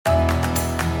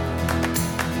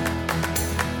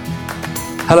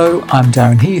Hello, I'm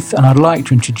Darren Heath, and I'd like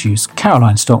to introduce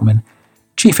Caroline Stockman,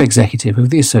 Chief Executive of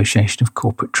the Association of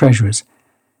Corporate Treasurers.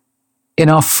 In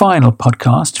our final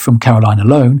podcast from Caroline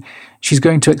alone, she's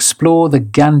going to explore the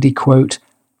Gandhi quote,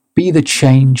 "Be the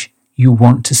change you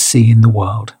want to see in the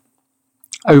world."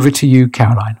 Over to you,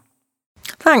 Caroline.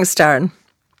 Thanks, Darren.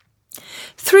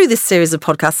 Through this series of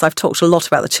podcasts, I've talked a lot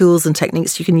about the tools and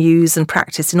techniques you can use and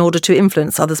practice in order to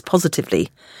influence others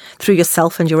positively, through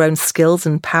yourself and your own skills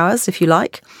and powers, if you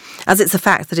like, as it's a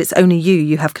fact that it's only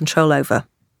you have control over.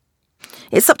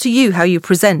 It's up to you how you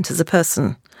present as a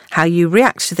person, how you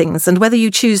react to things, and whether you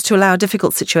choose to allow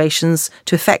difficult situations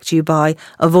to affect you by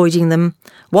avoiding them,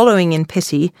 wallowing in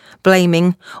pity,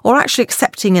 blaming, or actually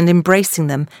accepting and embracing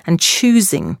them and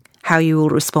choosing how you will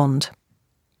respond.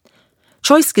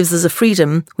 Choice gives us a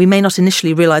freedom we may not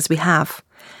initially realise we have,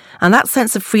 and that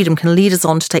sense of freedom can lead us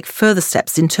on to take further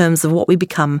steps in terms of what we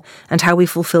become and how we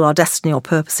fulfil our destiny or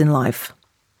purpose in life.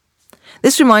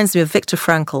 This reminds me of Viktor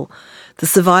Frankl, the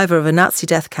survivor of a Nazi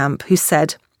death camp, who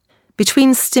said,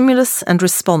 "Between stimulus and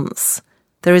response,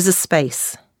 there is a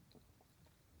space.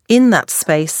 In that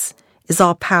space is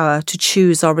our power to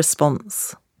choose our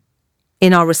response.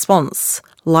 In our response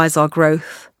lies our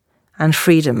growth and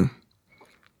freedom."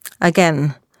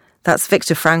 Again, that's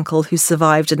Viktor Frankl, who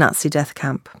survived a Nazi death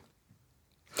camp.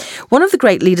 One of the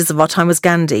great leaders of our time was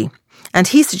Gandhi, and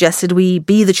he suggested we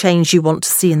be the change you want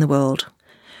to see in the world.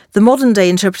 The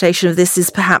modern-day interpretation of this is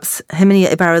perhaps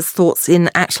Herminia Ibarra's thoughts in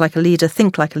Act Like a Leader,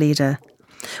 Think Like a Leader.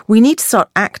 We need to start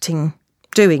acting,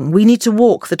 doing. We need to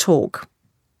walk the talk.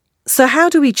 So how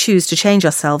do we choose to change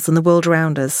ourselves and the world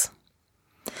around us?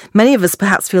 Many of us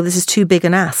perhaps feel this is too big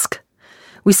an ask.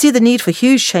 We see the need for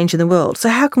huge change in the world, so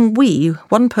how can we,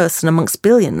 one person amongst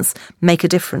billions, make a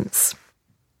difference?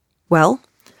 Well,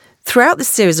 throughout this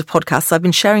series of podcasts, I've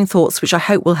been sharing thoughts which I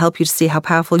hope will help you to see how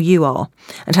powerful you are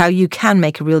and how you can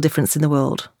make a real difference in the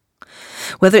world.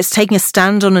 Whether it's taking a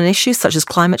stand on an issue such as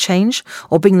climate change,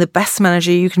 or being the best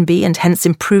manager you can be and hence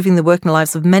improving the working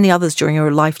lives of many others during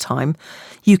your lifetime,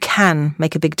 you can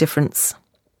make a big difference.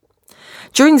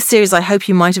 During the series, I hope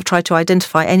you might have tried to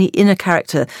identify any inner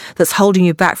character that's holding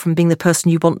you back from being the person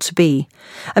you want to be,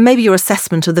 and maybe your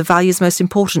assessment of the values most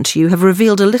important to you have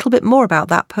revealed a little bit more about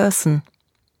that person.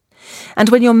 And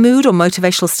when your mood or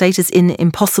motivational state is in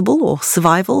impossible or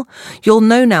survival, you'll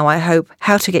know now, I hope,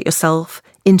 how to get yourself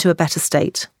into a better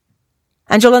state.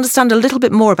 And you'll understand a little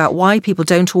bit more about why people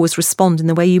don't always respond in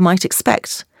the way you might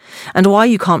expect, and why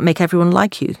you can't make everyone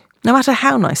like you, no matter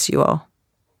how nice you are.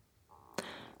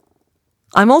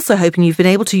 I'm also hoping you've been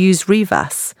able to use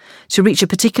REVAS to reach a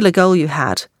particular goal you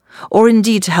had, or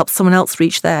indeed to help someone else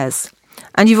reach theirs.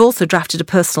 And you've also drafted a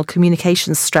personal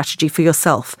communications strategy for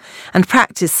yourself and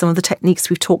practiced some of the techniques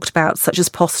we've talked about, such as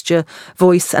posture,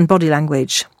 voice and body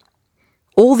language.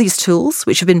 All these tools,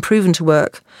 which have been proven to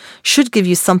work, should give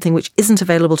you something which isn't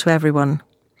available to everyone,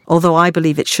 although I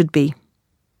believe it should be.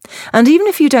 And even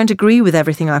if you don't agree with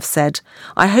everything I've said,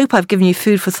 I hope I've given you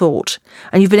food for thought,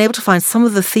 and you've been able to find some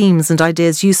of the themes and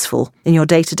ideas useful in your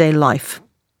day-to-day life.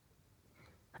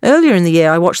 Earlier in the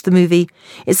year, I watched the movie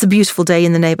It's a Beautiful Day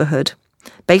in the Neighborhood,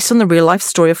 based on the real-life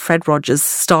story of Fred Rogers,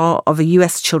 star of a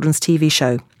US children's TV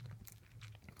show.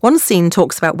 One scene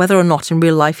talks about whether or not in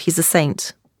real life he's a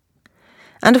saint.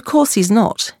 And of course he's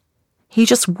not. He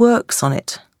just works on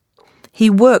it.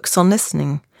 He works on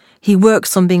listening. He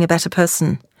works on being a better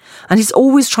person. And he's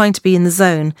always trying to be in the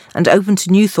zone and open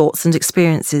to new thoughts and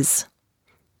experiences.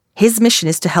 His mission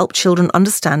is to help children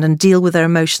understand and deal with their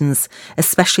emotions,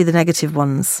 especially the negative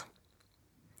ones.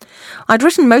 I'd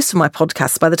written most of my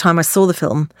podcasts by the time I saw the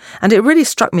film, and it really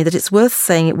struck me that it's worth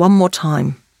saying it one more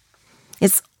time.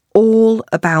 It's all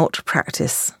about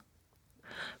practice.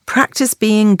 Practice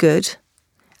being good,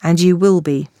 and you will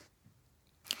be.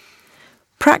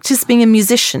 Practice being a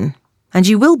musician, and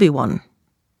you will be one.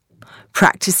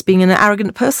 Practice being an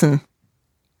arrogant person,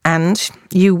 and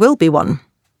you will be one.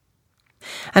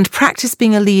 And practice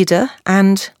being a leader,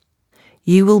 and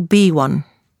you will be one.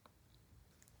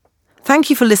 Thank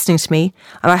you for listening to me,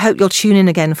 and I hope you'll tune in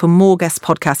again for more guest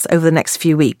podcasts over the next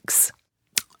few weeks.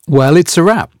 Well, it's a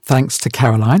wrap. Thanks to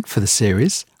Caroline for the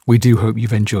series. We do hope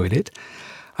you've enjoyed it.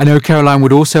 I know Caroline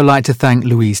would also like to thank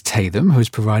Louise Tatham, who has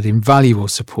provided invaluable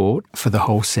support for the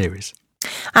whole series.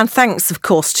 And thanks, of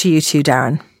course, to you too,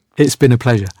 Darren. It's been a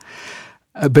pleasure.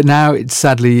 But now it's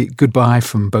sadly goodbye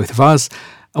from both of us,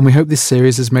 and we hope this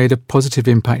series has made a positive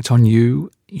impact on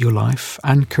you, your life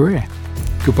and career.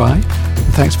 Goodbye,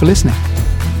 and thanks for listening.